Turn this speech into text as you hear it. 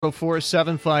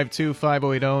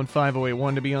4-752-5080 and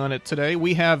 5081 to be on it today.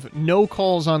 We have no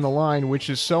calls on the line, which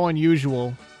is so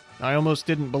unusual. I almost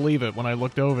didn't believe it when I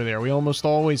looked over there. We almost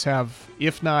always have,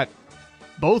 if not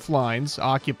both lines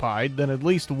occupied, then at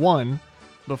least one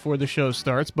before the show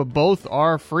starts. But both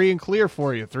are free and clear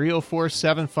for you.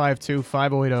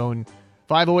 304-752-5080 and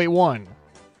 5081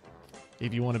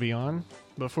 if you want to be on.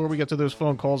 Before we get to those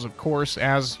phone calls, of course,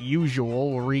 as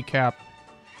usual, we'll recap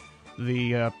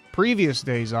the previous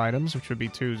day's items, which would be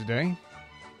Tuesday.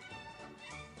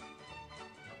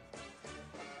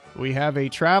 We have a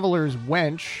Traveler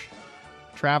Wench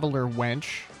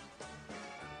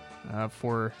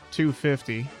for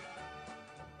 $250.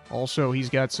 Also, he's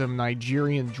got some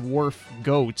Nigerian dwarf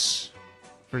goats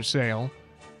for sale,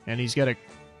 and he's got a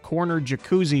corner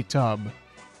jacuzzi tub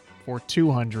for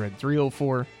 $200.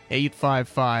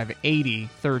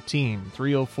 304-855-8013.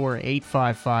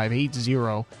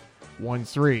 304-855-8013.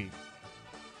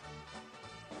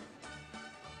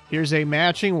 Here's a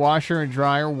matching washer and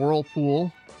dryer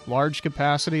Whirlpool, large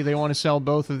capacity. They want to sell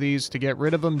both of these to get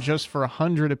rid of them just for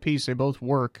 $100 a piece. They both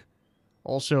work.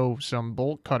 Also, some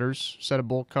bolt cutters, set of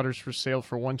bolt cutters for sale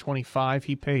for $125.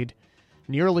 He paid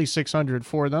nearly $600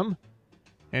 for them,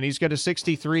 and he's got a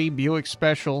 '63 Buick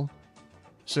Special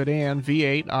sedan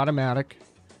V8 automatic,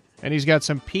 and he's got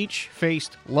some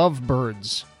peach-faced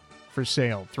lovebirds for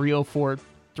sale.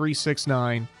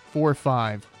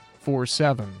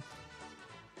 304-369-4547.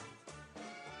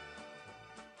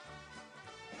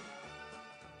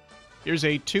 Here's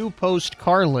a two-post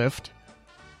car lift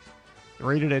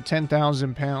rated at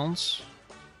 10,000 pounds.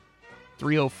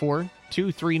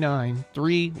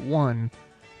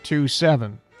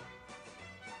 304-239-3127.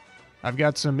 I've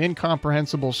got some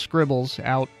incomprehensible scribbles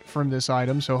out from this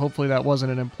item, so hopefully that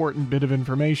wasn't an important bit of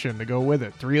information to go with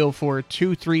it.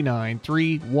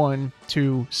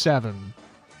 304-239-3127.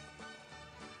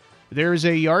 There's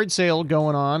a yard sale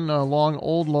going on along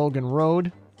Old Logan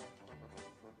Road.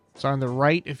 It's on the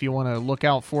right if you want to look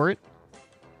out for it.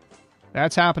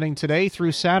 That's happening today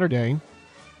through Saturday.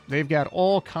 They've got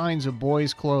all kinds of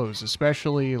boys' clothes,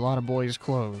 especially a lot of boys'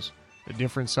 clothes, at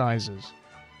different sizes.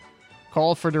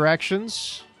 Call for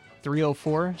directions,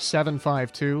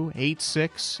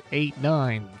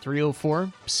 304-752-8689.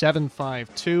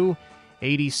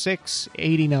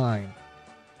 304-752-8689.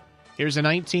 Here's a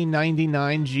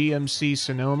 1999 GMC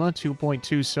Sonoma,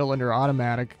 2.2-cylinder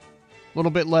automatic. A little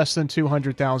bit less than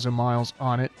 200,000 miles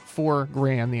on it.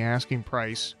 $4,000 the asking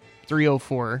price.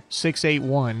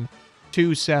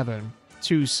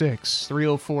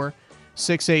 304-681-2726.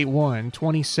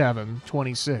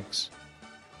 304-681-2726.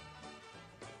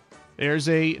 There's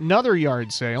another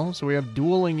yard sale. So we have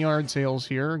dueling yard sales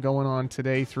here going on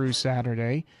today through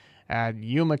Saturday at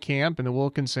Yuma Camp in the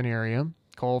Wilkinson area.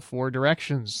 Call for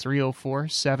directions,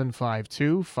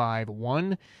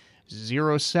 304-752-5107.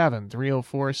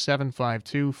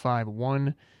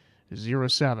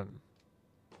 304-752-5107.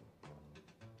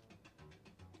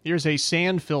 Here's a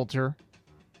sand filter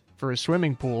for a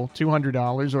swimming pool,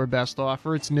 $200 or best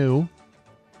offer. It's new.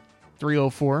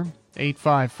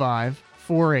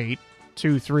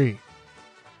 304-855-4823.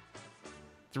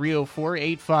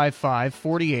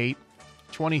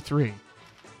 304-855-4823.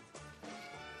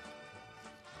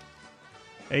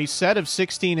 A set of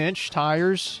 16-inch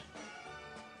tires.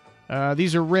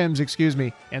 These are rims, excuse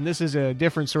me, and this is a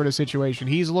different sort of situation.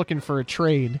 He's looking for a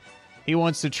trade. He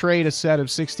wants to trade a set of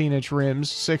 16-inch rims,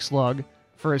 6-lug,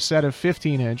 for a set of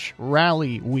 15-inch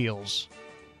rally wheels.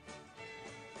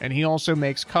 And he also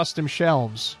makes custom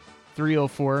shelves.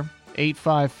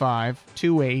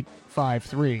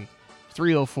 304-855-2853.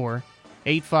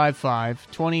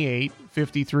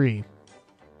 304-855-2853.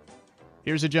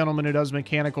 Here's a gentleman who does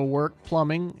mechanical work,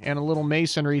 plumbing, and a little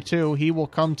masonry, too. He will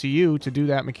come to you to do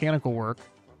that mechanical work,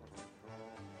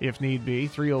 if need be.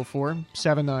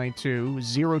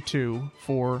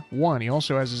 304-792-0241. He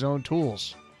also has his own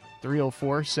tools.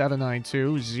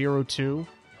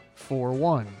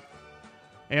 304-792-0241.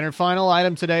 And our final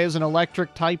item today is an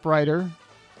electric typewriter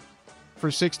for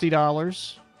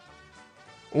 $60.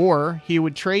 Or he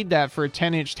would trade that for a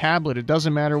 10-inch tablet. It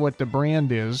doesn't matter what the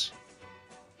brand is.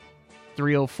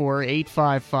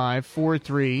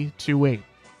 304-855-4328.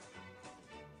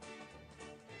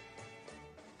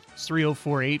 It's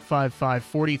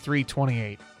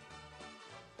 304-855-4328.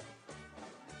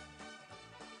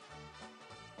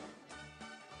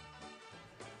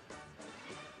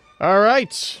 All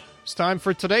right. It's time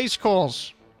for today's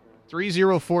calls.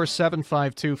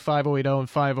 304-752-5080 and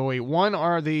 5081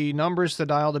 are the numbers to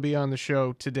dial to be on the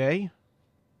show today.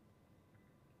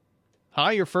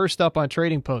 Hi, you're first up on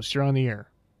Trading Post. You're on the air.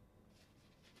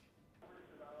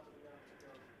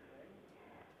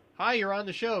 Hi, you're on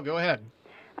the show. Go ahead.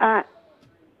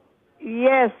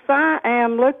 Yes, I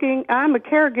am looking. I'm a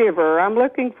caregiver. I'm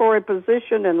looking for a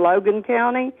position in Logan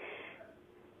County.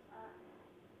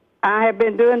 I have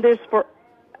been doing this for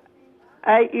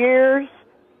 8 years.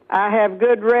 I have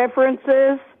good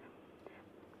references.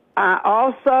 I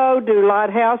also do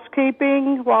light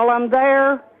housekeeping while I'm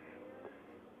there,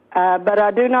 but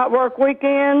I do not work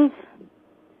weekends.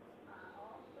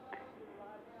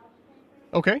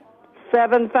 Okay.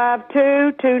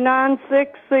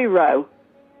 752-2960.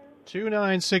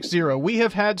 2960. We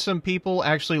have had some people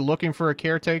actually looking for a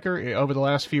caretaker over the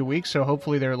last few weeks, so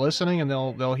hopefully they're listening and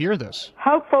they'll hear this.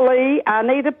 Hopefully, I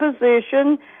need a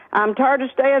position. I'm tired of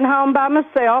staying home by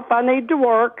myself. I need to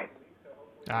work.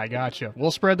 I gotcha.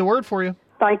 We'll spread the word for you.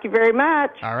 Thank you very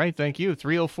much. All right, thank you.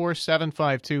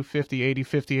 304-752-5080,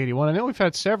 5081. I know we've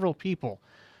had several people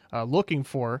looking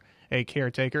for a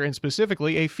caretaker, and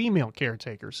specifically a female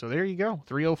caretaker. So there you go.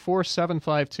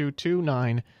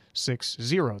 304-752-2960.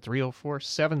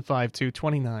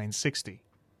 304-752-2960.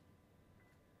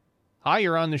 Hi,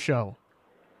 you're on the show.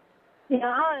 Yeah,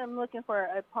 I am looking for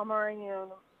a Pomeranian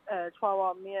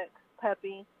Chihuahua mix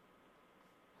puppy.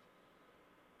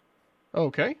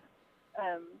 Okay.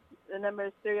 The number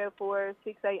is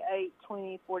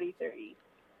 304-688-2043.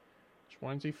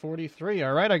 2043.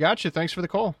 All right, I got you. Thanks for the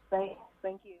call. Thank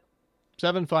you.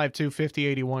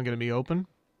 752-5081 going to be open.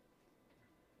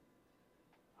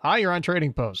 Hi, you're on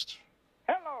Trading Post.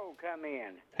 Hello, come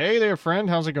in. Hey there, friend.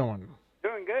 How's it going?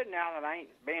 Doing good now that I ain't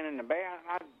been in the bed.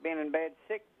 I've been in bed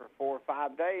sick for 4 or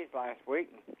 5 days last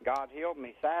week. God healed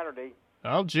me Saturday.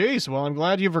 Oh, geez. Well, I'm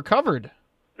glad you've recovered.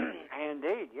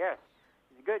 Indeed, yes.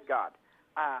 He's a good God.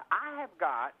 I have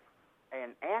got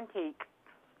an antique,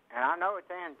 and I know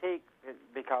it's antique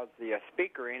because the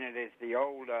speaker in it is the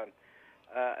old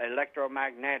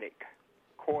electromagnetic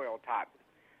coil type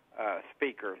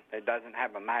speaker that doesn't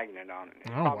have a magnet on it. It's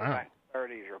probably wow. like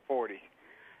 30s or 40s.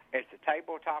 It's a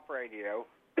tabletop radio.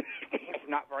 It's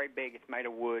not very big. It's made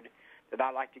of wood that I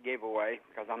like to give away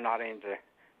because I'm not into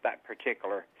that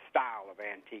particular style of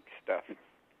antique stuff.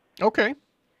 Okay.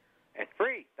 It's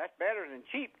free. That's better than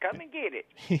cheap. Come and get it.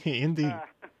 Indeed.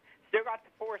 Still got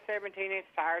the 4 17-inch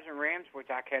tires and rims, which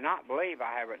I cannot believe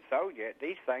I haven't sold yet.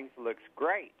 These things looks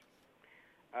great.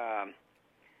 $40.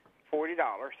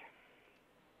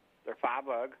 They're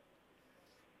 $5.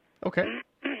 Okay.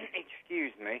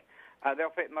 Excuse me. They'll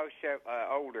fit most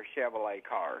older Chevrolet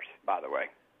cars, by the way.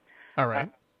 All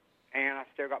right. And I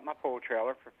still got my pull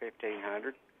trailer for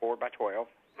 $1,500, 4x12,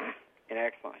 in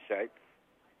excellent shape.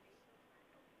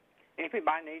 And if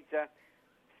anybody needs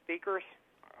speakers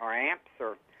or amps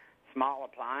or small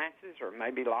appliances or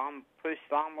maybe push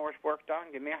lawnmowers worked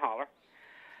on, give me a holler.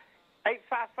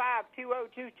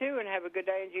 855-2022, and have a good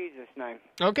day in Jesus' name.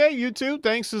 Okay, you too.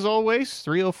 Thanks as always.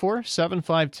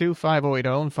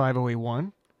 304-752-5080 and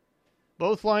 5081.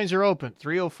 Both lines are open.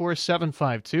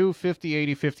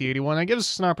 304-752-5080, 5081. That gives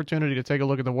us an opportunity to take a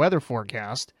look at the weather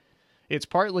forecast. It's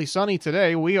partly sunny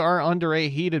today. We are under a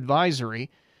heat advisory,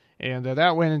 and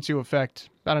that went into effect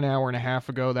about an hour and a half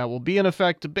ago. That will be in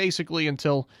effect basically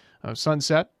until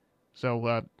sunset.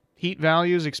 So heat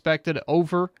values expected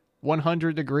over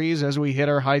 100 degrees as we hit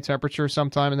our high temperature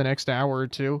sometime in the next hour or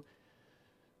two.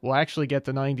 We'll actually get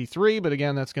to 93, but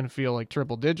again, that's going to feel like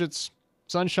triple digits.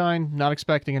 Sunshine, not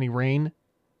expecting any rain.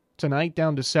 Tonight,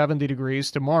 down to 70 degrees.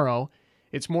 Tomorrow,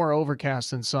 it's more overcast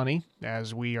than sunny,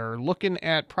 as we are looking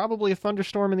at probably a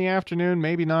thunderstorm in the afternoon,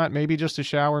 maybe not, maybe just a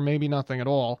shower, maybe nothing at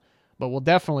all. But we'll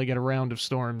definitely get a round of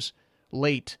storms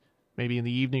late, maybe in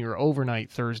the evening or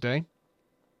overnight Thursday.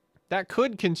 That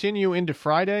could continue into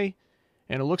Friday,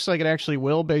 and it looks like it actually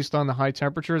will based on the high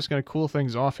temperature. It's going to cool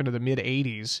things off into the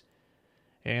mid-80s.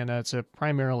 And it's a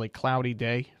primarily cloudy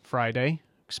day, Friday.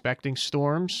 Expecting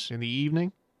storms in the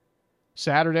evening.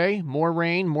 Saturday, more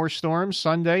rain, more storms.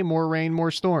 Sunday, more rain,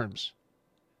 more storms.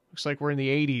 Looks like we're in the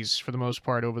 80s for the most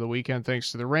part over the weekend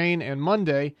thanks to the rain. And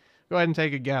Monday, go ahead and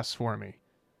take a guess for me.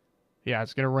 Yeah,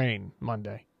 it's going to rain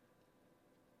Monday.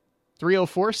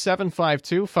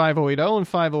 304-752-5080 and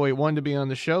 5081 to be on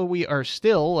the show. We are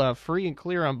still free and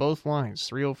clear on both lines.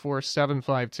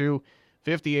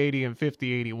 304-752-5080 and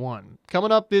 5081.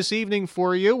 Coming up this evening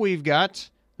for you, we've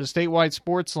got the statewide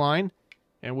sports line.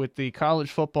 And with the college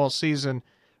football season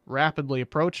rapidly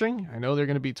approaching, I know they're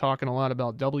going to be talking a lot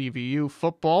about WVU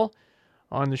football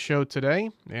on the show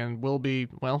today. And will be,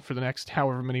 well, for the next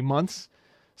however many months.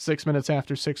 6 minutes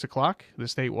after 6 o'clock, the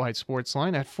statewide sports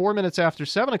line. At 4 minutes after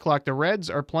 7 o'clock, the Reds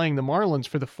are playing the Marlins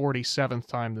for the 47th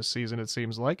time this season, it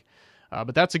seems like.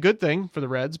 But that's a good thing for the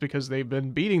Reds because they've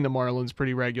been beating the Marlins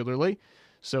pretty regularly.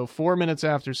 So 4 minutes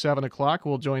after 7 o'clock,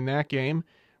 we'll join that game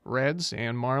Reds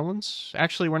and Marlins.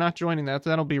 Actually, we're not joining that.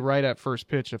 That'll be right at first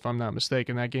pitch, if I'm not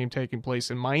mistaken. That game taking place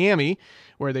in Miami,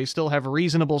 where they still have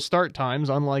reasonable start times,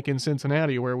 unlike in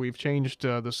Cincinnati, where we've changed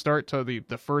the start to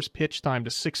the first pitch time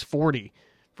to 6:40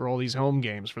 for all these home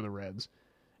games for the Reds.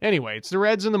 Anyway, it's the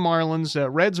Reds and the Marlins.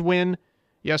 Reds win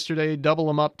yesterday, double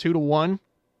them up 2-1.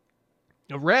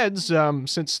 The Reds,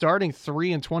 since starting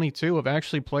 3-22, have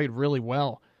actually played really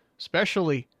well,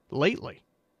 especially lately.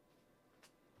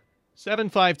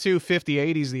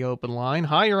 752-5080 is the open line.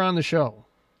 Hi, you're on the show.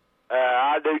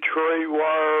 I do tree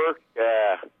work,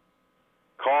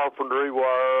 carpentry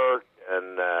work,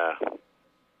 and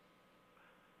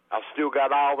I've still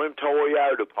got all them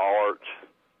Toyota parts.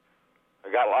 I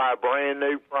got like a brand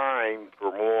new frame for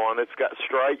one. It's got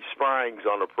straight springs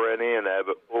on the front end of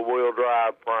it, four-wheel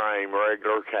drive frame,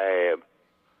 regular cab.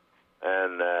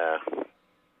 And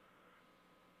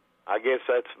I guess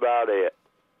that's about it.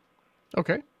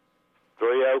 Okay.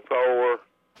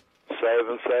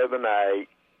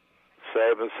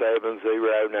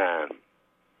 304-778-7709.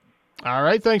 All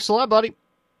right, thanks a lot, buddy.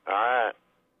 All right.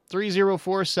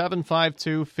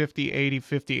 304-752-5080,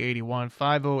 5081.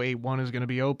 5081 is going to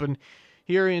be open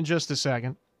here in just a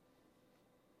second.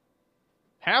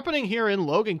 Happening here in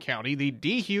Logan County, the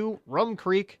DeHue Rum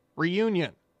Creek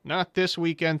reunion. Not this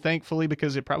weekend, thankfully,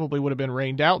 because it probably would have been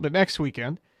rained out, but next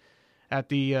weekend at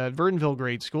the Verdonville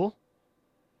Grade School.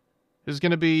 There's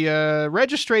going to be a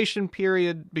registration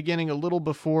period beginning a little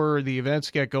before the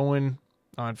events get going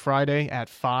on Friday at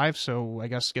 5, so I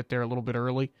guess get there a little bit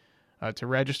early to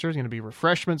register. There's going to be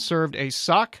refreshments served, a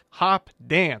sock hop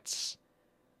dance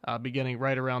beginning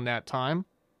right around that time.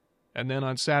 And then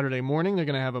on Saturday morning, they're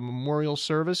going to have a memorial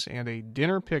service and a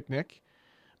dinner picnic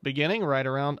beginning right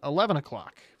around 11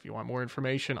 o'clock. If you want more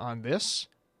information on this,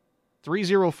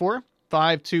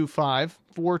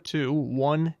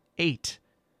 304-525-4218.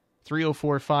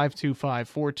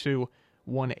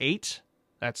 304-525-4218.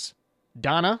 That's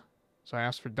Donna. So I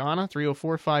asked for Donna,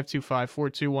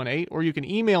 304-525-4218. Or you can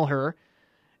email her,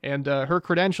 and her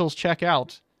credentials check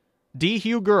out,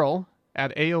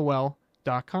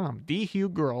 dhuegirl@aol.com.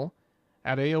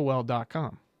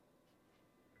 dhuegirl@aol.com.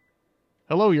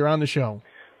 I'm on the show.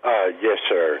 Yes,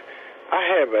 sir. I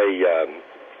have a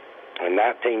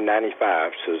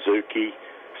 1995 Suzuki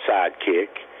Sidekick.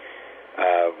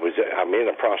 I'm in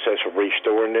the process of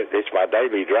restoring it. It's my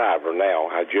daily driver now.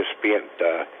 I just spent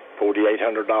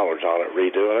 $4,800 on it,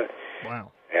 redoing it.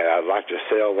 Wow. And I'd like to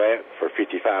sell that for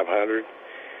 $5,500.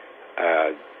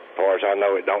 As far as I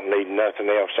know, it don't need nothing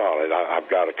else on it. I've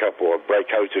got a couple of brake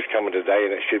hoses coming today,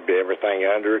 and it should be everything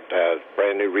under it.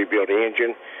 Brand new rebuilt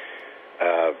engine,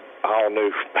 all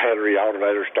new battery,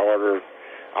 alternator, starter,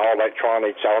 all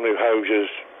electronics, all new hoses,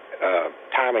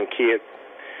 timing kit,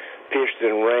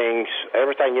 piston rings,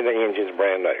 everything in the engine's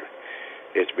brand new.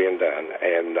 It's been done.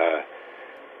 And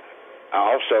I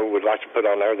also would like to put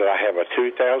on there that I have a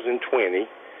 2020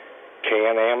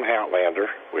 Can-Am Outlander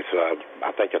with,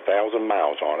 I think, 1,000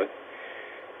 miles on it.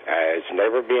 It's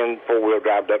never been four-wheel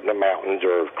drive up in the mountains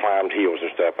or climbed hills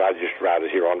and stuff. I just ride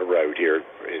it here on the road here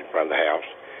in front of the house.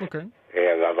 Okay.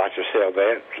 And I'd like to sell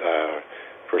that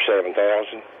for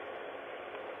 $7,000.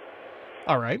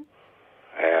 All right.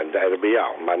 And that'll be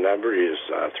all. My number is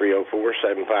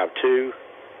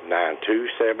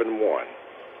 304-752-9271.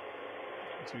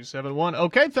 271.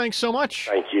 Okay, thanks so much.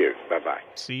 Thank you. Bye-bye.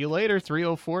 See you later.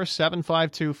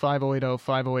 304-752-5080,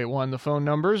 5081. The phone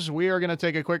numbers. We are going to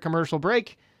take a quick commercial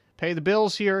break, pay the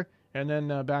bills here, and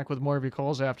then back with more of your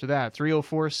calls after that.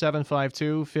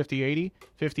 304-752-5080,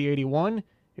 5081.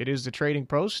 It is the Trading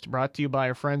Post, brought to you by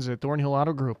our friends at Thornhill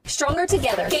Auto Group. Stronger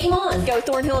together. Game on. Go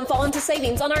Thornhill and fall into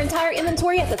savings on our entire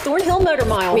inventory at the Thornhill Motor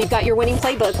Mile. We've got your winning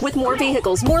playbook with more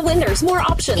vehicles, more lenders, more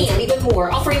options, and even more,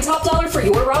 offering top dollar for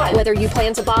your ride. Whether you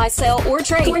plan to buy, sell, or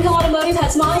trade, Thornhill Automotive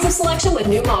has miles of selection with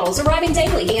new models arriving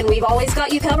daily. And we've always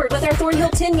got you covered with our Thornhill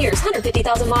 10 years,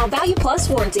 150,000-mile value plus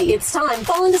warranty. It's time.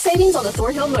 Fall into savings on the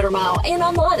Thornhill Motor Mile and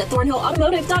online at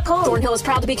thornhillautomotive.com. Thornhill is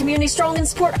proud to be community strong and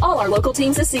support all our local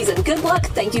teams this season. Good luck.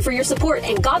 Thank you for your support,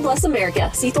 and God bless America.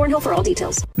 See Thornhill for all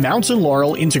details. Mountain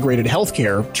Laurel Integrated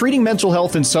Healthcare, treating mental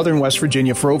health in southern West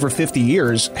Virginia for over 50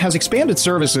 years, has expanded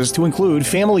services to include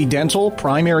family dental,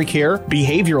 primary care,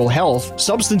 behavioral health,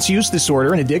 substance use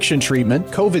disorder and addiction treatment,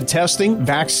 COVID testing,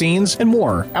 vaccines, and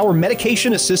more. Our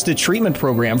medication-assisted treatment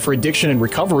program for addiction and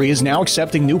recovery is now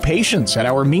accepting new patients at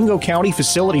our Mingo County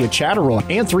facility at Chatteroy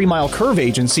and 3 Mile Curve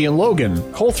Agency in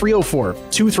Logan. Call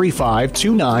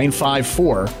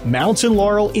 304-235-2954. Mountain Laurel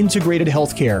Albemarle Integrated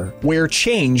Healthcare, where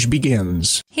change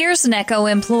begins. Here's NECO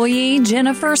employee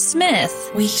Jennifer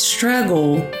Smith. We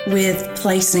struggle with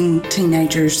placing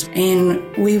teenagers, and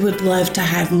we would love to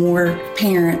have more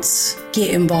parents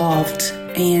get involved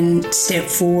and step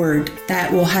forward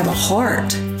that will have a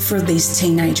heart for these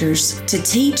teenagers to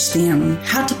teach them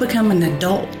how to become an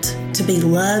adult, to be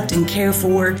loved and cared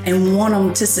for, and want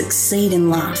them to succeed in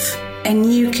life.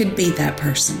 And you could be that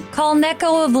person. Call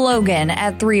NECO of Logan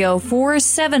at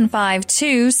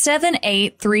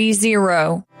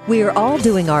 304-752-7830. We are all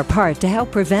doing our part to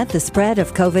help prevent the spread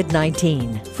of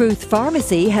COVID-19. Fruth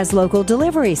Pharmacy has local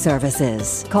delivery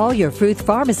services. Call your Fruth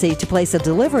Pharmacy to place a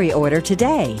delivery order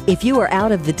today. If you are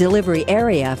out of the delivery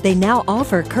area, they now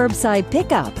offer curbside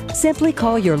pickup. Simply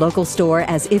call your local store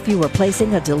as if you were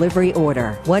placing a delivery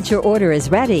order. Once your order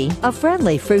is ready, a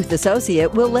friendly Fruth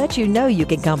associate will let you know you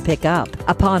can come pick up.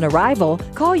 Upon arrival,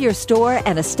 call your store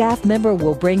and a staff member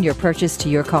will bring your purchase to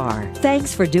your car.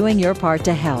 Thanks for doing your part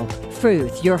to help.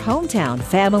 Fruth, your hometown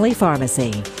family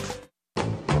pharmacy.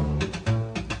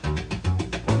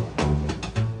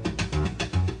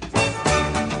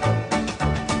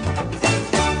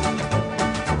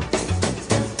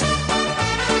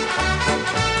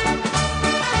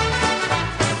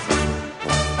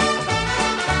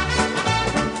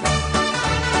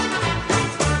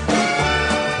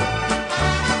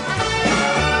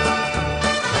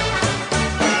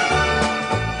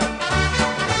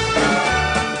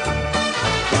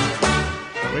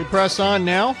 Press on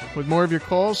now with more of your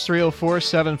calls.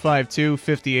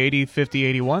 304-752-5080,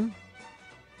 5081.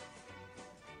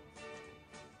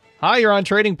 Hi, you're on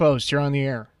Trading Post. You're on the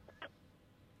air.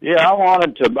 Yeah, I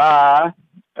wanted to buy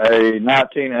a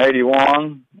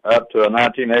 1981 up to a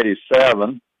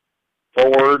 1987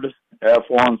 Ford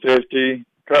F-150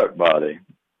 truck body.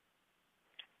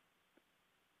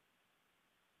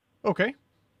 Okay.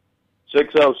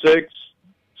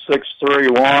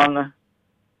 606-631-9606.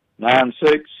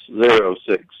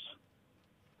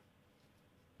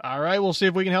 All right, we'll see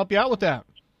if we can help you out with that.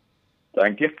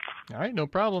 Thank you. All right, no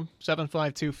problem.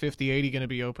 752-5080 going to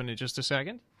be open in just a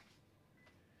second.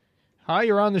 Hi,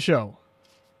 you're on the show.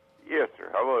 Yes,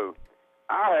 sir. Hello.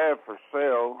 I have for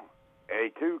sale a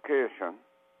two-cushion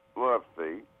love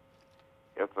seat.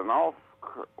 It's an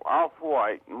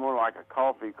off-white, more like a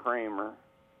coffee creamer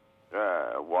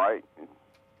white,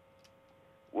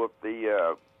 with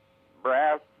the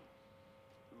brass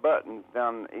buttons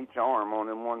down each arm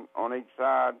on each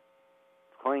side.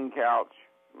 Clean couch,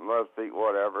 love seat,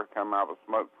 whatever. Come out of a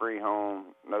smoke-free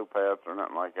home, no pets or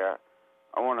nothing like that.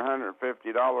 I want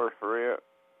 $150 for it,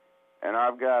 and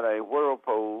I've got a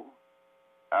Whirlpool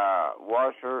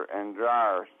washer and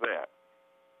dryer set.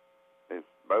 It's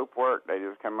both work. They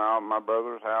just come out of my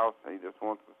brother's house. He just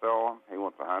wants to sell them. He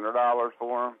wants $100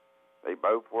 for them. They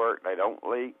both work. They don't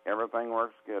leak. Everything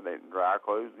works good. They dry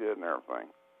clothes good and everything.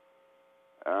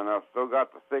 And I've still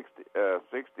got the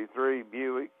 63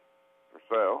 Buick for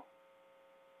sale.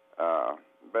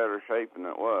 Better shape than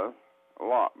it was. A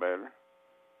lot better.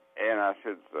 And I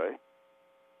should say.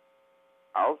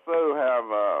 I also have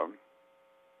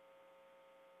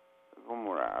there's one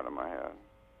more item I had.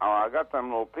 Oh, I got them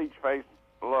little peach-faced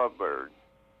lovebirds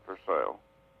for sale.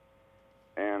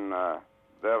 And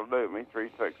that'll do me,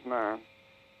 369-4547.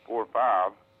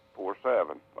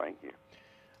 Thank you.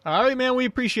 All right, man, we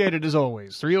appreciate it as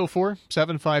always.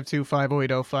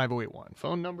 304-752-5080-5081.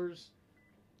 Phone numbers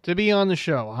to be on the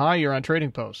show. Hi, you're on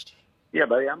Trading Post. Yeah,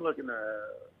 buddy, I'm looking to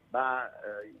buy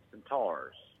some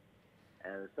tars.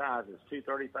 And the size is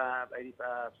 235,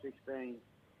 85, 16.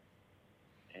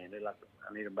 And I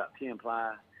need about 10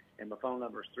 ply. And my phone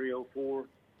number is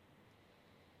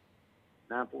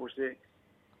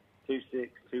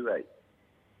 304-946-2628.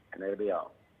 And that'll be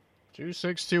all.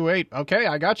 2628. Okay,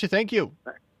 I got you. Thank you.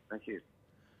 Thank you.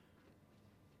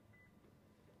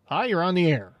 Hi, you're on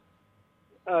the air.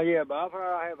 Yeah, Bob.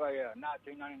 I have a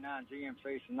 1999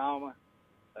 GMC Sonoma,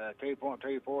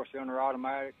 2.24 cylinder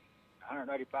automatic,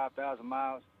 185,000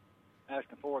 miles,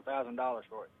 asking $4,000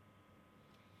 for it.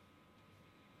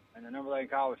 And the number they can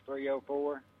call is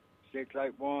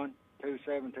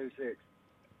 304-681-2726.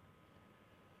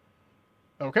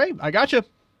 Okay, I got you.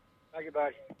 Thank you,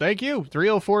 buddy. Thank you.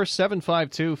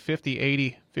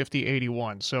 304-752-5080,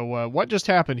 5081. So what just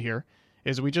happened here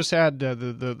is we just had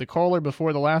the caller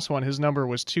before the last one. His number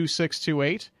was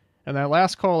 2628, and that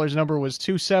last caller's number was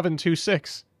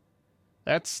 2726.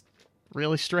 That's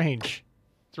really strange.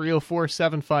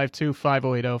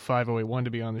 304-752-5080, 5081 to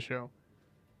be on the show.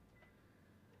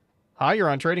 Hi, you're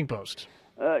on Trading Post.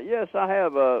 Yes, I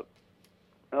have an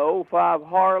 05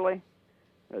 Harley.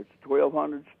 It's a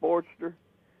 1200 Sportster.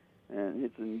 and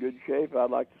it's in good shape. I'd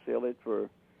like to sell it for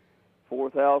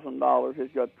 $4,000.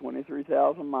 It's got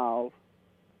 23,000 miles,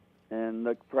 and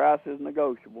the price is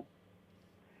negotiable.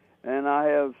 And I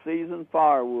have seasoned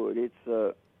firewood.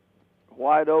 It's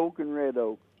white oak and red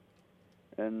oak,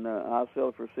 and I sell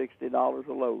it for $60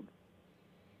 a load.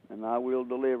 And I will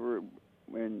deliver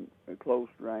in a close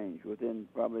range, within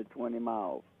probably 20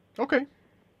 miles. Okay.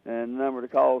 And the number to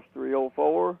call is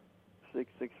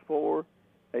 304-664-8860.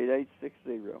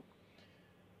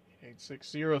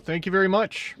 860. Thank you very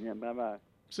much. Yeah, bye-bye.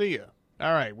 See ya.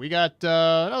 All right, we got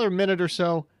another minute or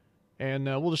so, and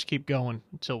we'll just keep going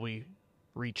until we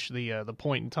reach the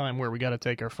point in time where we got to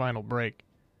take our final break.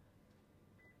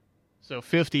 So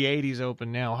 5080's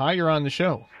open now. Hi, you're on the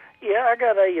show. Yeah, I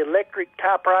got a electric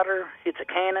typewriter. It's a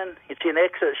Canon. It's in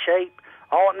X shape.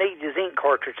 All it needs is ink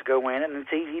cartridge to go in it, and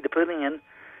it's easy to put in.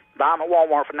 Buy them at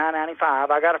Walmart for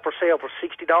 $9.95. I got it for sale for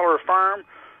 $60 a firm,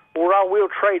 or I will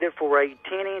trade it for a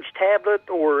 10-inch tablet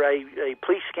or a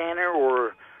police scanner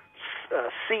or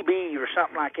a CB or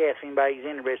something like that if anybody's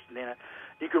interested in it.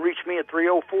 You can reach me at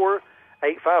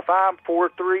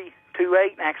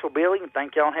 304-855-4328, Axel Billy, and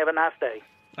thank y'all and have a nice day.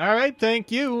 All right,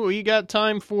 thank you. We got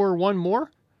time for one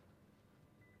more.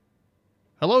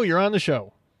 Hello, you're on the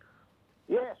show.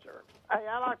 Yes, sir. Hey,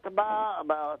 I'd like to buy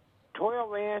about a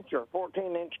 12-inch or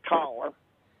 14-inch collar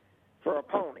for a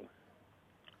pony,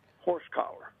 horse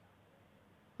collar.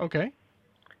 Okay.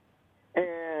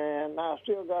 And I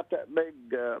still got that big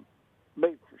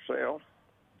beef for sale.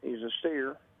 He's a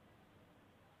steer.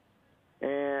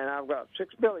 And I've got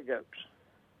 6 billy goats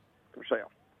for sale.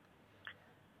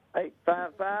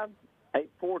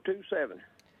 855-8427.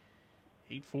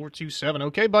 8427.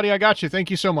 Okay, buddy, I got you.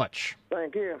 Thank you so much.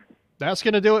 Thank you. That's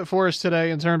going to do it for us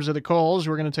today in terms of the calls.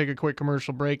 We're going to take a quick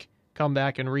commercial break, come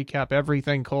back, and recap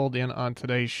everything called in on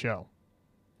today's show.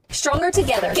 Stronger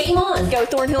together. Game on. Go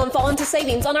Thornhill and fall into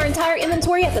savings on our entire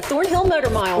inventory at the Thornhill Motor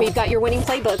Mile. We've got your winning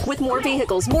playbook with more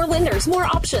vehicles, more lenders, more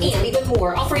options, and even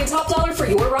more, offering top dollar for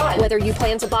your ride. Whether you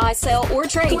plan to buy, sell, or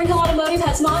trade, Thornhill Automotive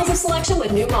has miles of selection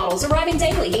with new models arriving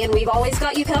daily. And we've always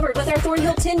got you covered with our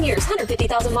Thornhill 10 years,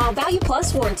 150,000-mile value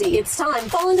plus warranty. It's time.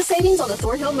 Fall into savings on the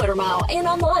Thornhill Motor Mile and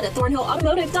online at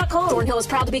thornhillautomotive.com. Thornhill is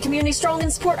proud to be community strong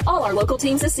and support all our local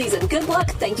teams this season. Good luck.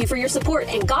 Thank you for your support,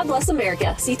 and God bless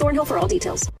America. See Thornhill for all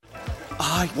details.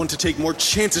 I want to take more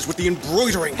chances with the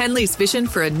embroidering. Henley's vision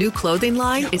for a new clothing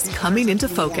line is coming into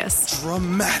focus.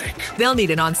 Dramatic. They'll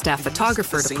need an on-staff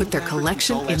photographer to put their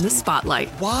collection in the spotlight.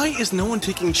 Why is no one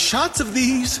taking shots of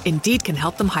these? Indeed can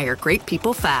help them hire great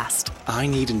people fast. I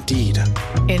need Indeed.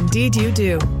 Indeed you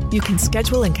do. You can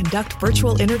schedule and conduct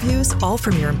virtual interviews all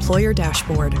from your employer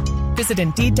dashboard. Visit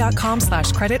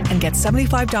Indeed.com/credit and get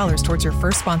 $75 towards your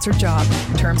first sponsored job.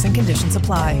 Terms and conditions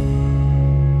apply.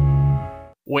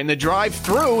 When the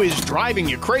drive-thru is driving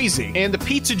you crazy and the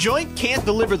pizza joint can't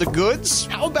deliver the goods,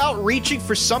 how about reaching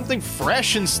for something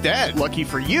fresh instead? Lucky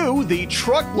for you, the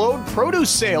truckload produce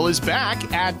sale is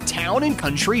back at Town &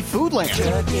 Country Foodland.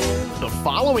 The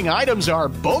following items are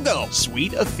BOGO,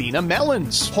 sweet Athena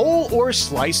melons, whole or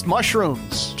sliced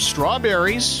mushrooms,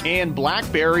 strawberries, and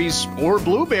blackberries or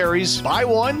blueberries. Buy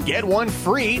one, get one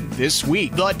free this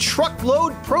week. The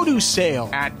truckload produce sale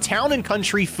at Town &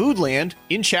 Country Foodland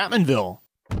in Chapmanville.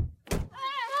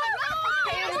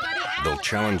 They'll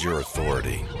challenge your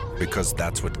authority, because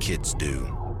that's what kids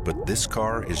do. But this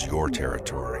car is your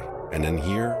territory, and in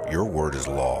here, your word is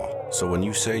law. So when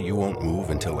you say you won't move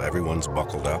until everyone's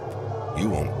buckled up, you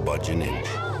won't budge an inch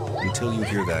until you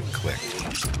hear that click.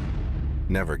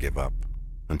 Never give up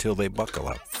until they buckle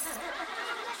up.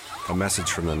 A message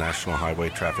from the National Highway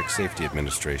Traffic Safety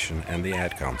Administration and the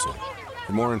Ad Council.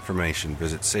 For more information,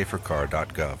 visit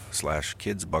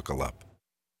safercar.gov/kidsbuckleup.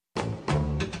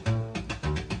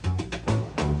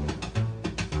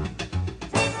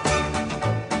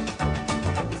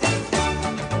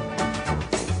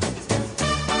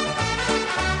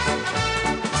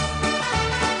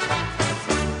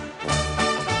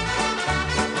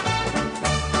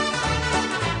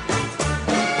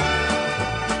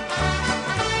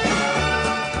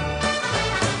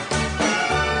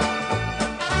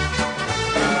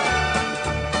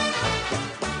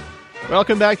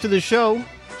 Welcome back to the show.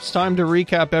 It's time to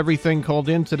recap everything called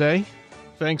in today.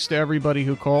 Thanks to everybody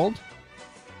who called.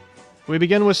 We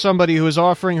begin with somebody who is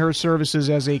offering her services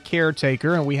as a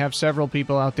caretaker, and we have several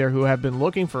people out there who have been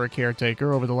looking for a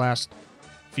caretaker over the last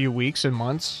few weeks and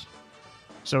months.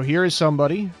 So here is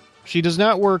somebody. She does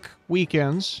not work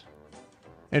weekends,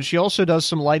 and she also does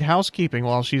some light housekeeping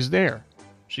while she's there.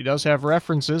 She does have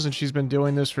references, and she's been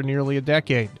doing this for nearly a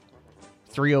decade.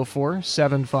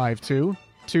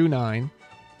 304-752-2960.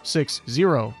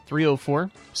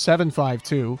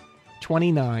 304-752-2960.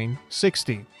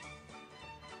 2960.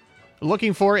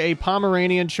 Looking for a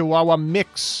Pomeranian Chihuahua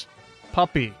mix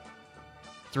puppy.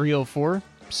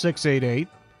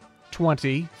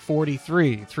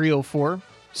 304-688-2043.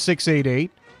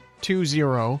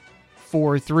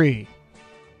 304-688-2043.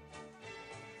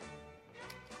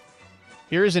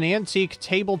 Here's an antique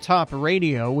tabletop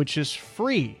radio, which is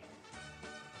free.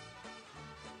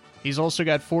 He's also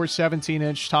got 4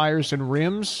 17-inch tires and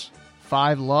rims,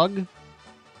 5 lug,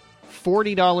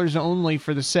 $40 only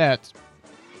for the set.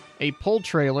 A pull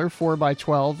trailer,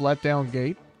 4x12, let-down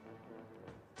gate.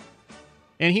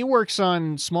 And he works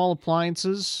on small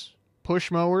appliances,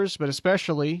 push mowers, but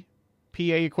especially PA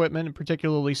equipment, and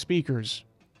particularly speakers.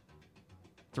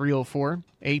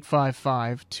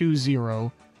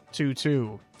 304-855-2022.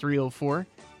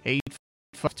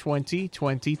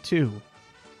 304-855-2022.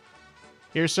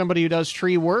 Here's somebody who does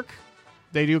tree work.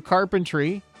 They do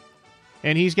carpentry.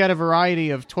 And he's got a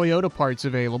variety of Toyota parts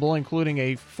available, including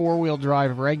a 4-wheel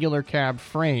drive regular cab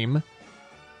frame,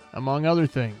 among other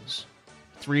things.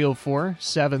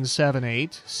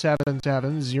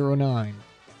 304-778-7709.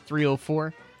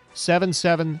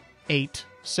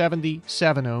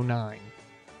 304-778-7709.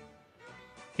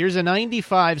 Here's a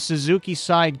 95 Suzuki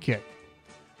Sidekick.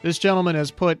 This gentleman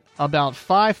has put about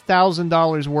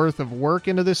 $5,000 worth of work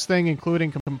into this thing,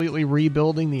 including completely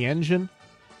rebuilding the engine.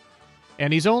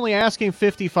 And he's only asking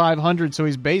 $5,500, so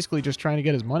he's basically just trying to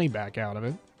get his money back out of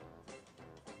it.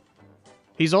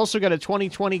 He's also got a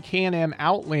 2020 Can-Am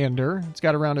Outlander. It's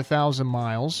got around 1,000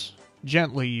 miles.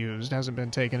 Gently used. Hasn't been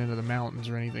taken into the mountains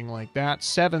or anything like that.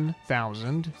 $7,000.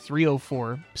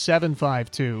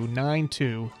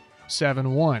 304-752-9271.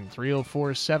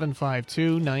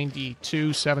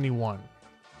 304-752-9271.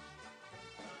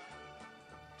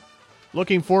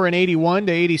 Looking for an 81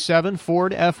 to 87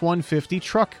 Ford F-150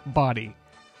 truck body.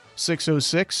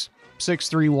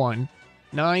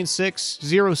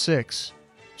 606-631-9606.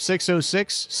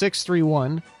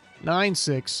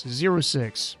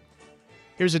 606-631-9606.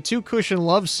 Here's a 2-cushion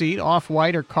love seat,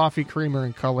 off-white or coffee creamer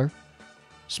in color.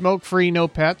 Smoke-free, no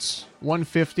pets,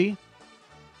 $150.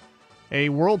 A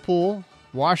Whirlpool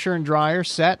washer and dryer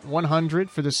set, $100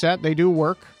 for the set. They do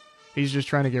work. He's just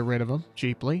trying to get rid of them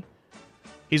cheaply.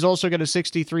 He's also got a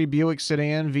 63 Buick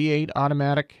sedan, V8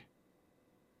 automatic.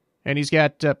 And he's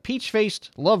got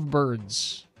peach-faced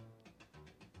lovebirds.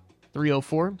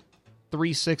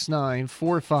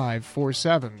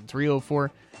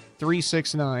 304-369-4547.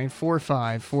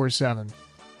 304-369-4547.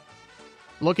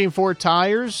 Looking for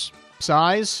tires,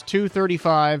 size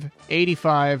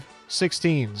 235-85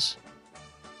 16s.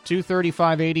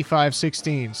 235-85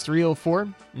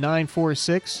 16s.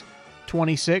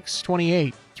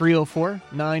 304-946-2628.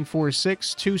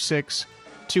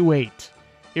 304-946-2628.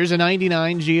 Here's a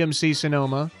 99 GMC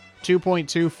Sonoma,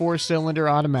 2.2 4-cylinder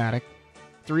automatic.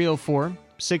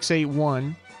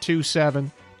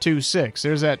 304-681-2726.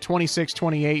 There's that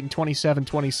 2628 and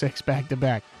 2726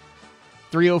 back-to-back.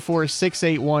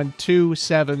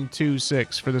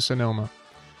 304-681-2726 for the Sonoma.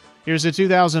 Here's a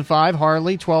 2005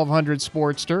 Harley 1200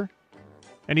 Sportster.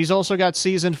 And he's also got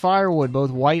seasoned firewood,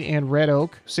 both white and red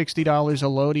oak. $60 a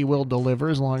load he will deliver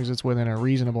as long as it's within a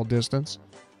reasonable distance.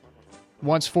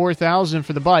 Wants $4,000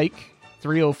 for the bike.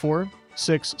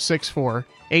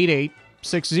 304-664-8860.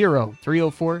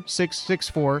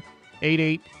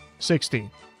 304-664-8860.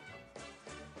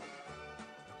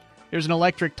 Here's an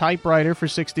electric typewriter for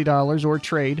 $60 or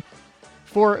trade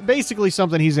for basically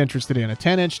something he's interested in. A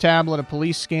 10-inch tablet, a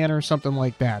police scanner, something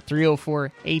like that.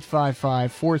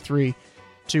 304-855-4328.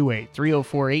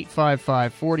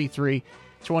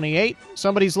 304-855-4328.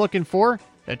 Somebody's looking for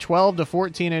a 12 to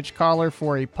 14-inch collar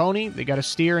for a pony. They got a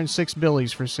steer and 6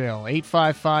 billies for sale.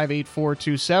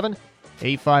 855-8427.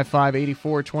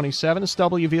 855-8427. It's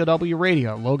WVOW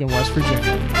Radio, Logan, West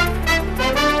Virginia.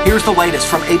 Here's the latest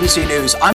from ABC News.